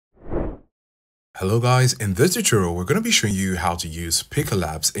Hello guys, in this tutorial we're going to be showing you how to use Pika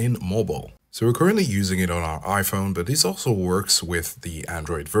Labs in mobile. So we're currently using it on our iPhone, but this also works with the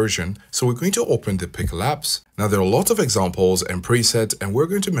Android version. So we're going to open the Pika Labs. Now there are lots of examples and presets and we're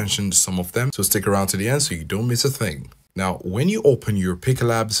going to mention some of them, so stick around to the end so you don't miss a thing. Now when you open your Pika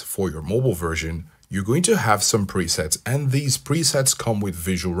Labs for your mobile version, you're going to have some presets, and these presets come with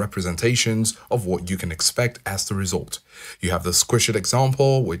visual representations of what you can expect as the result. You have the squish it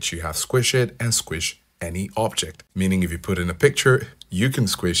example, which you have squish it and squish any object, meaning if you put in a picture, you can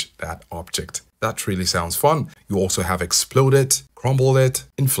squish that object. That really sounds fun. You also have explode it, crumble it,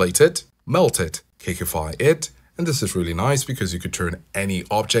 inflate it, melt it, cakeify it, and this is really nice because you could turn any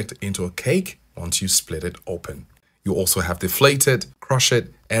object into a cake once you split it open. You also have deflate it, crush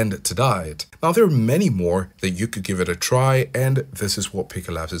it, and to die it. Now there are many more that you could give it a try, and this is what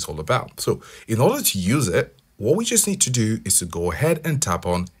Pika Labs is all about. So in order to use it, what we just need to do is to go ahead and tap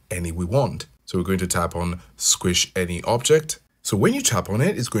on any we want. So we're going to tap on squish any object. So when you tap on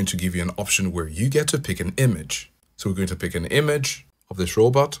it, it's going to give you an option where you get to pick an image. So we're going to pick an image of this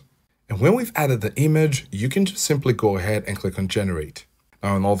robot. And when we've added the image, you can just simply go ahead and click on generate.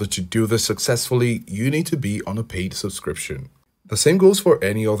 Now, in order to do this successfully, you need to be on a paid subscription. The same goes for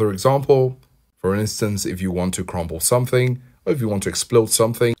any other example. For instance, if you want to crumble something, or if you want to explode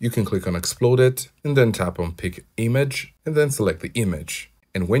something, you can click on explode it and then tap on pick image and then select the image.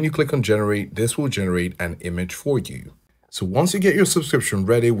 And when you click on generate, this will generate an image for you. So once you get your subscription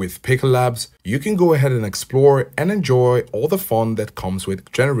ready with Pika Labs, you can go ahead and explore and enjoy all the fun that comes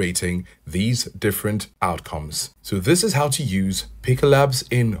with generating these different outcomes. So this is how to use Pika Labs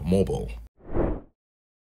in mobile.